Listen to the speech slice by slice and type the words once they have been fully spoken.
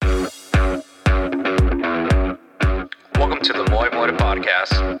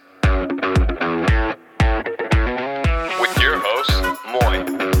podcast with your host, Moy.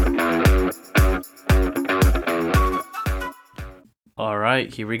 All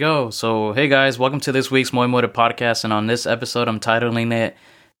right, here we go. So, hey guys, welcome to this week's Moy Motive podcast. And on this episode, I'm titling it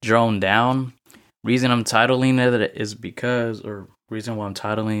Drone Down. Reason why I'm titling it that is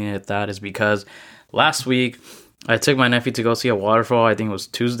because last week I took my nephew to go see a waterfall. I think it was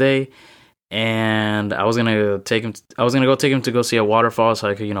Tuesday. And I was gonna go take him to go see a waterfall so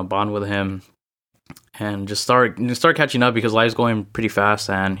I could, bond with him and just start catching up because life's going pretty fast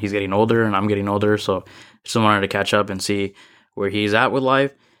and he's getting older and I'm getting older. So just wanted to catch up and see where he's at with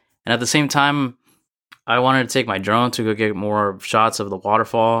life. And at the same time, I wanted to take my drone to go get more shots of the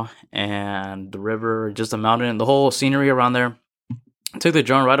waterfall and the river, just the mountain, the whole scenery around there. I took the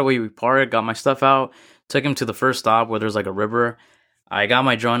drone right away. We parked, got my stuff out, took him to the first stop where there's like a river. I got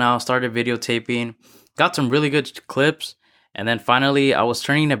my drone out, started videotaping, got some really good clips, and then finally I was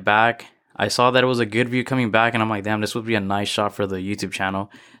turning it back. I saw that it was a good view coming back, and I'm like, damn, this would be a nice shot for the YouTube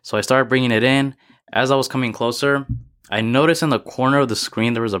channel. So I started bringing it in. As I was coming closer, I noticed in the corner of the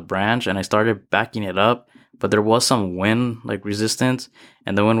screen there was a branch, and I started backing it up, but there was some wind, like resistance,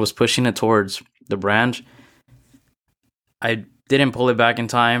 and the wind was pushing it towards the branch. I didn't pull it back in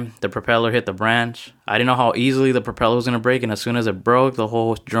time. The propeller hit the branch. I didn't know how easily the propeller was going to break, and as soon as it broke, the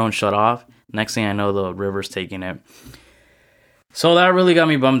whole drone shut off. Next thing I know, the river's taking it. So that really got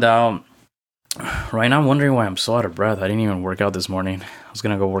me bummed out. Right now, I'm wondering why I'm so out of breath. I didn't even work out this morning. I was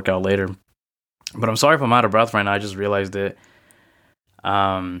going to go work out later. But I'm sorry if I'm out of breath right now. I just realized it.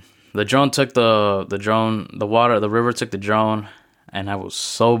 The drone took the river took the drone, and I was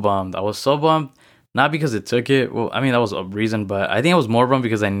so bummed. Not because it took it. Well, I mean, that was a reason, but I think I was more bummed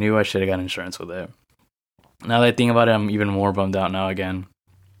because I knew I should have got insurance with it. Now that I think about it, I'm even more bummed out now again.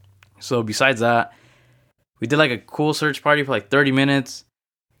 So besides that, we did like a cool search party for like 30 minutes.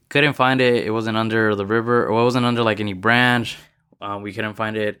 Couldn't find it. It wasn't under the river, or it wasn't under like any branch. We couldn't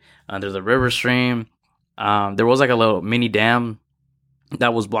find it under the river stream. There was like a little mini dam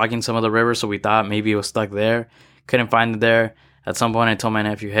that was blocking some of the river, so we thought maybe it was stuck there. Couldn't find it there. At some point, I told my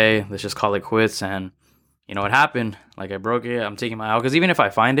nephew, hey, let's just call it quits. And you know what happened? Like, I broke it. I'm taking my out. Because even if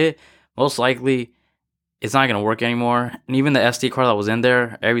I find it, most likely it's not going to work anymore. And even the SD card that was in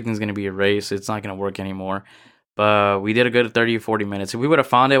there, everything's going to be erased. It's not going to work anymore. But we did a good 30 or 40 minutes. If we would have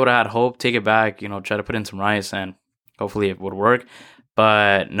found it, would have had hope, take it back, try to put in some rice, and hopefully it would work.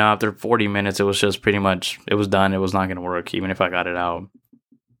 But no, after 40 minutes, it was just pretty much, it was done. It was not going to work, even if I got it out.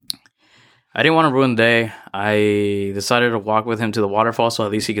 I didn't want to ruin the day. I decided to walk with him to the waterfall so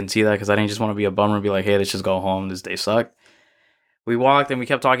at least he can see that, because I didn't just want to be a bummer and be like, hey, let's just go home. This day sucked. We walked and we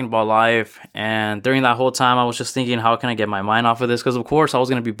kept talking about life. And during that whole time, I was just thinking, how can I get my mind off of this? Because, of course, I was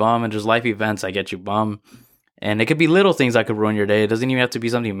going to be bummed, and just life events that get you bummed. And it could be little things that could ruin your day. It doesn't even have to be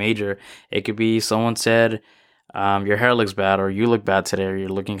something major. It could be someone said, your hair looks bad, or you look bad today, or you're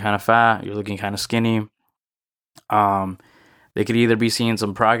looking kind of fat, you're looking kind of skinny. They could either be seeing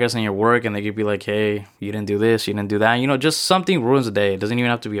some progress in your work, and they could be like, hey, you didn't do this, you didn't do that. Just something ruins the day. It doesn't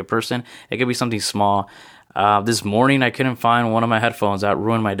even have to be a person. It could be something small. This morning, I couldn't find one of my headphones. That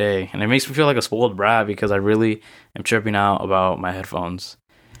ruined my day. And it makes me feel like a spoiled brat because I really am tripping out about my headphones.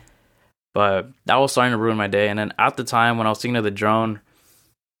 But that was starting to ruin my day. And then at the time when I was thinking of the drone,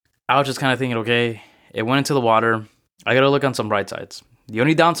 I was just kind of thinking, okay, it went into the water. I got to look on some bright sides. The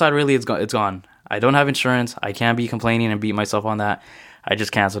only downside really is it's gone. I don't have insurance. I can't be complaining and beat myself on that. I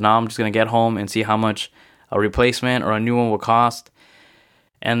just can't. So now I'm just going to get home and see how much a replacement or a new one will cost.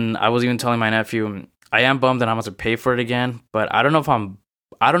 And I was even telling my nephew, I am bummed that I'm going to pay for it again. But I don't know if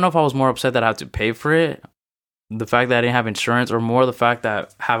I was more upset that I have to pay for it, the fact that I didn't have insurance, or more the fact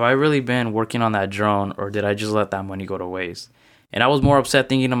that, have I really been working on that drone, or did I just let that money go to waste? And I was more upset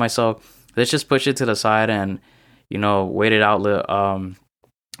thinking to myself, let's just push it to the side and, wait it out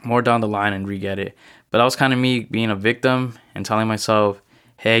more down the line and re-get it. But that was kind of me being a victim and telling myself,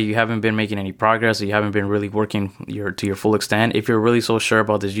 hey, you haven't been making any progress, or you haven't been really working to your full extent. If you're really so sure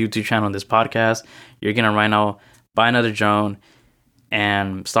about this YouTube channel and this podcast, you're going to right now buy another drone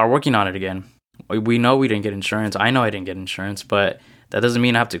and start working on it again. We know we didn't get insurance. I know I didn't get insurance, but that doesn't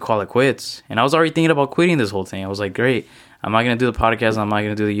mean I have to call it quits. And I was already thinking about quitting this whole thing. I was like, great, I'm not going to do the podcast. I'm not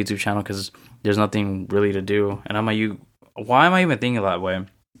going to do the YouTube channel because there's nothing really to do. And I'm like, why am I even thinking that way?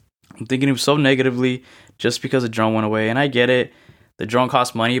 I'm thinking of so negatively just because the drone went away. And I get it. The drone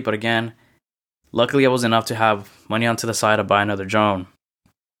cost money. But again, luckily I was enough to have money onto the side to buy another drone.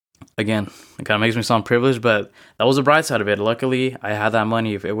 Again, it kind of makes me sound privileged, but that was the bright side of it. Luckily, I had that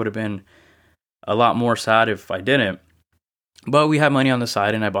money. If it would have been a lot more sad if I didn't. But we had money on the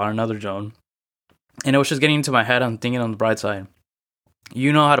side, and I bought another drone. And it was just getting into my head. I'm thinking on the bright side.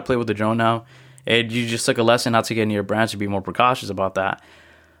 you know how to play with the drone now. And you just took a lesson not to get near your branch to be more precautious about that.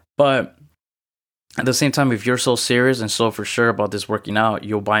 But at the same time, if you're so serious and so for sure about this working out,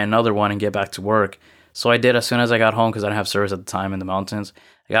 you'll buy another one and get back to work. So I did as soon as I got home because I didn't have service at the time in the mountains.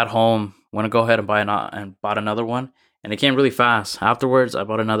 I got home, went to go ahead and bought another one, and it came really fast. Afterwards, I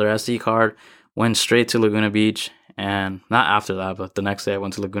bought another SD card, went straight to Laguna Beach, and not after that, but the next day I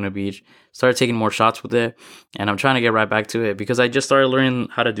went to Laguna Beach, started taking more shots with it, and I'm trying to get right back to it because I just started learning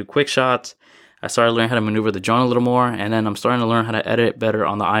how to do quick shots. I started learning how to maneuver the drone a little more, and then I'm starting to learn how to edit better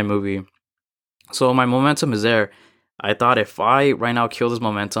on the iMovie. So my momentum is there. I thought if I right now kill this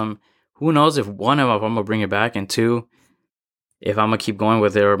momentum, who knows if one, if I'm gonna bring it back, and two, if I'm gonna keep going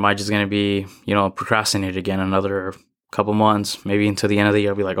with it, or am I just gonna be, procrastinate again another couple months, maybe until the end of the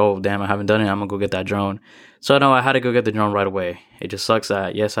year. I'll be like, oh damn, I haven't done it. I'm gonna go get that drone. So no, I had to go get the drone right away. It just sucks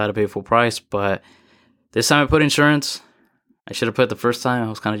that yes, I had to pay full price, but this time I put insurance. I should have put it the first time. I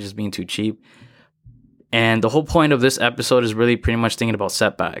was kind of just being too cheap. And the whole point of this episode is really pretty much thinking about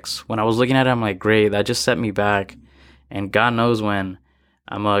setbacks. When I was looking at it, I'm like, great, that just set me back. And God knows when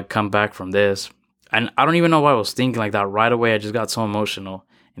I'm going to come back from this. And I don't even know why I was thinking like that right away. I just got so emotional.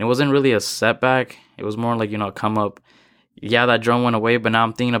 And it wasn't really a setback. It was more like, a come up. Yeah, that drone went away, but now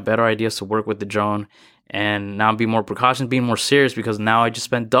I'm thinking of better ideas to work with the drone. And now I'm being more precautions, being more serious because now I just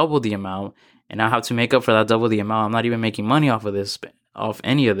spent double the amount. And I have to make up for that double the amount. I'm not even making money off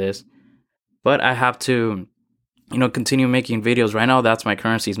any of this. But I have to, continue making videos. Right now, that's my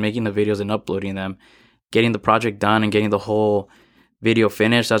currency, is making the videos and uploading them, getting the project done and getting the whole video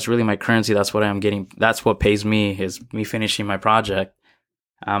finished. That's really my currency. That's what I'm getting. That's what pays me, is me finishing my project.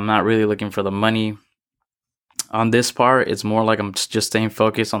 I'm not really looking for the money on this part. It's more like I'm just staying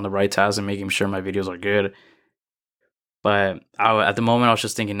focused on the right tasks and making sure my videos are good. But at the moment, I was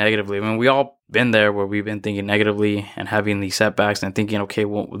just thinking negatively. I mean, we all been there where we've been thinking negatively and having these setbacks and thinking, okay,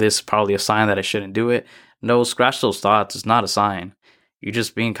 well, this is probably a sign that I shouldn't do it. No, scratch those thoughts. It's not a sign. You're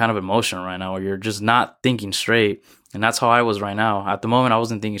just being kind of emotional right now, or you're just not thinking straight. And that's how I was right now. At the moment, I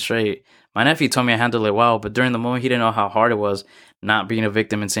wasn't thinking straight. My nephew told me I handled it well, but during the moment, he didn't know how hard it was not being a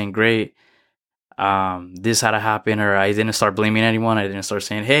victim and saying, great, this had to happen, or I didn't start blaming anyone. I didn't start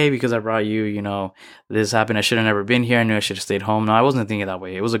saying, hey, because I brought you, this happened. I should have never been here. I knew I should have stayed home. No, I wasn't thinking that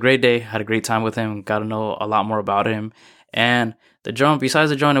way. It was a great day. Had a great time with him. Got to know a lot more about him. And the drone, besides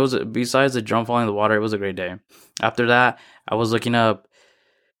the drone falling in the water, it was a great day. After that, I was looking up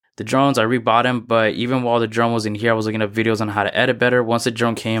the drones. I rebought them, but even while the drone was in here, I was looking up videos on how to edit better. Once the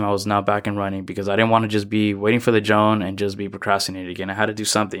drone came, I was now back and running because I didn't want to just be waiting for the drone and just be procrastinating again. I had to do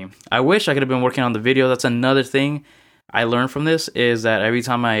something. I wish I could have been working on the video. That's another thing I learned from this, is that every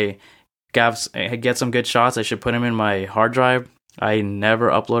time I get some good shots, I should put them in my hard drive. I never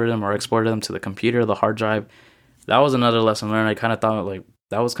uploaded them or exported them to the computer, the hard drive. That was another lesson learned. I kind of thought like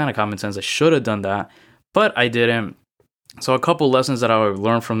that was kind of common sense. I should have done that, but I didn't. So a couple lessons that I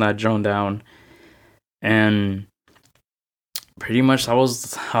learned from that drone down, and pretty much that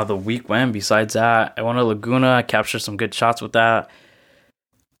was how the week went. Besides that, I went to Laguna. I captured some good shots with that.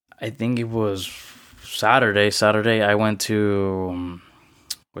 I think it was Saturday. I went to,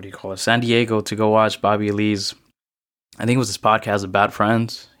 San Diego to go watch Bobby Lee's, I think it was his podcast, The Bad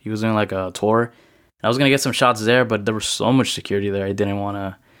Friends. He was doing like a tour. And I was going to get some shots there, but there was so much security there. I didn't want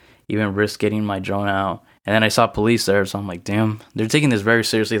to even risk getting my drone out. And then I saw police there, so I'm like, damn, they're taking this very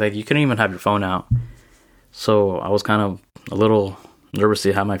seriously. Like, you couldn't even have your phone out. So I was kind of a little nervous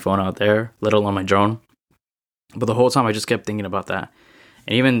to have my phone out there, let alone my drone. But the whole time I just kept thinking about that.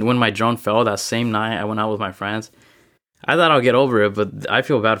 And even when my drone fell that same night, I went out with my friends. I thought I'll get over it, but I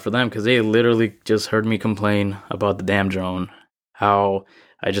feel bad for them because they literally just heard me complain about the damn drone. How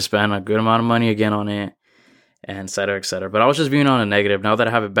I just spent a good amount of money again on it, and et cetera, et cetera. But I was just being on a negative. Now that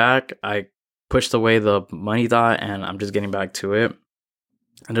I have it back, I pushed away the money thought, and I'm just getting back to it.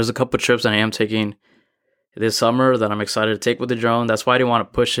 And there's a couple trips that I am taking this summer that I'm excited to take with the drone. That's why I didn't want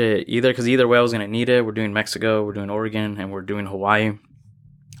to push it either, because either way I was going to need it. We're doing Mexico, we're doing Oregon, and we're doing Hawaii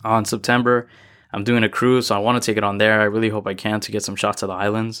on September. I'm doing a cruise, so I want to take it on there. I really hope I can to get some shots of the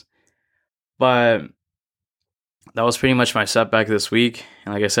islands. But that was pretty much my setback this week.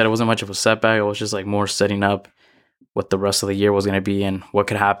 And like I said, it wasn't much of a setback. It was just like more setting up what the rest of the year was going to be and what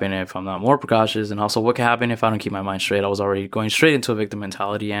could happen if I'm not more precautious, and also what could happen if I don't keep my mind straight. I was already going straight into a victim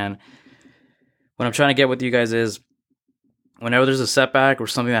mentality, and what I'm trying to get with you guys is whenever there's a setback or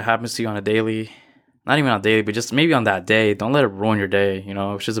something that happens to you on a daily, not even on a daily, but just maybe on that day, don't let it ruin your day.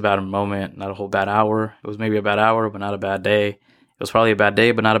 It's just a bad moment, not a whole bad hour. It was maybe a bad hour, but not a bad day. It was probably a bad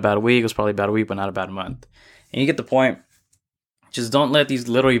day, but not a bad week. It was probably a bad week, but not a bad month. And you get the point. Just don't let these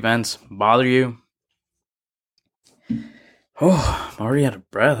little events bother you. Oh, I'm already out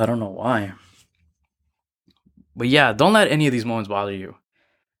of breath. I don't know why. But yeah, don't let any of these moments bother you.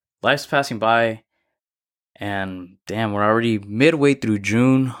 Life's passing by, and damn, we're already midway through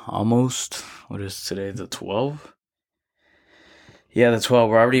June, almost. What is today, the 12th? Yeah, the 12th.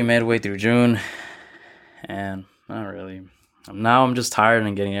 We're already midway through June, and not really. I'm just tired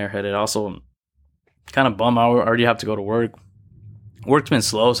and getting airheaded. Also, kind of bummed out. I already have to go to work. Work's been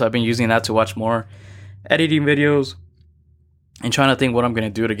slow, so I've been using that to watch more editing videos and trying to think what I'm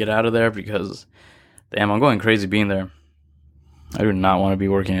going to do to get out of there because, damn, I'm going crazy being there. I do not want to be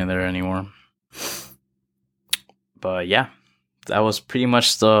working in there anymore. But yeah, that was pretty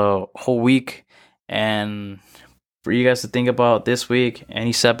much the whole week. And for you guys to think about this week,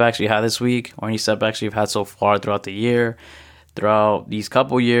 any setbacks you had this week or any setbacks you've had so far throughout the year, throughout these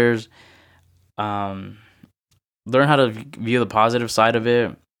couple years, learn how to view the positive side of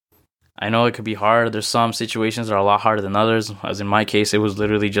it. I know it could be hard. There's some situations that are a lot harder than others. As in my case, it was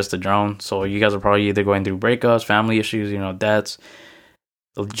literally just a drone. So you guys are probably either going through breakups, family issues, debts,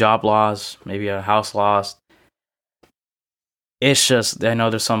 job loss, maybe a house loss. It's just, I know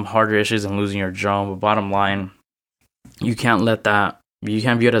there's some harder issues than losing your drone, but bottom line, you can't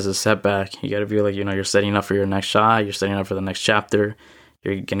view it as a setback. You got to view it like, you're setting up for your next shot. You're setting up for the next chapter.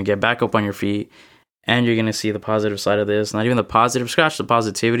 You're going to get back up on your feet. And you're going to see the positive side of this. Not even the positive, scratch the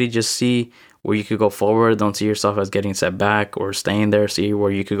positivity. Just see where you could go forward. Don't see yourself as getting set back or staying there. See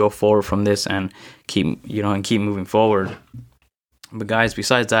where you could go forward from this and keep moving forward. But guys,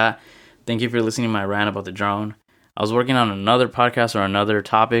 besides that, thank you for listening to my rant about the drone. I was working on another podcast or another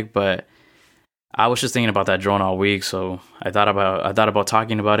topic, but I was just thinking about that drone all week. So I thought about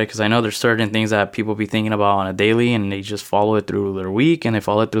talking about it because I know there's certain things that people be thinking about on a daily and they just follow it through their week and they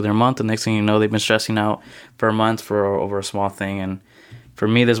follow it through their month. The next thing you know, they've been stressing out for a month over a small thing. And for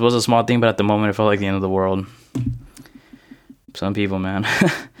me, this was a small thing, but at the moment it felt like the end of the world. Some people, man.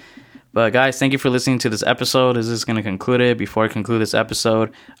 But guys, thank you for listening to this episode. This is going to conclude it. Before I conclude this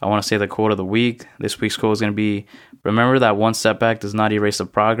episode, I want to say the quote of the week. This week's quote is going to be, remember that one setback does not erase the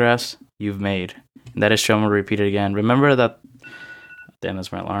progress you've made. And that is true. I'm going to repeat it again. Remember that, damn,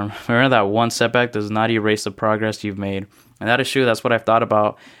 that's my alarm. Remember that one setback does not erase the progress you've made. And that is true. That's what I've thought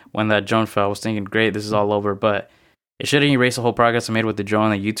about when that drone fell. I was thinking, great, this is all over. But it shouldn't erase the whole progress I made with the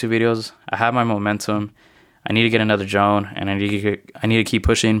drone and the YouTube videos. I have my momentum. I need to get another drone, and I need to keep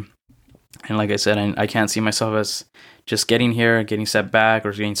pushing. And like I said, I can't see myself as just getting here, getting set back,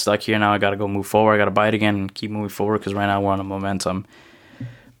 or getting stuck here. Now I got to go move forward. I got to buy it again and keep moving forward because right now we're on a momentum.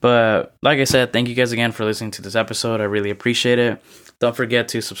 But like I said, thank you guys again for listening to this episode. I really appreciate it. Don't forget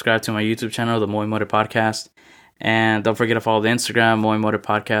to subscribe to my YouTube channel, the Moi Motor Podcast. And don't forget to follow the Instagram, Moi Motor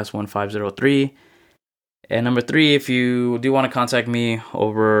Podcast 1503. And number 3, if you do want to contact me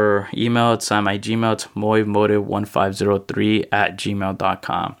over email, it's on my Gmail. It's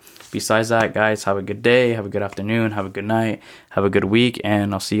moimotive1503@gmail.com. Besides that, guys, have a good day, have a good afternoon, have a good night, have a good week,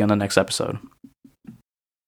 and I'll see you on the next episode.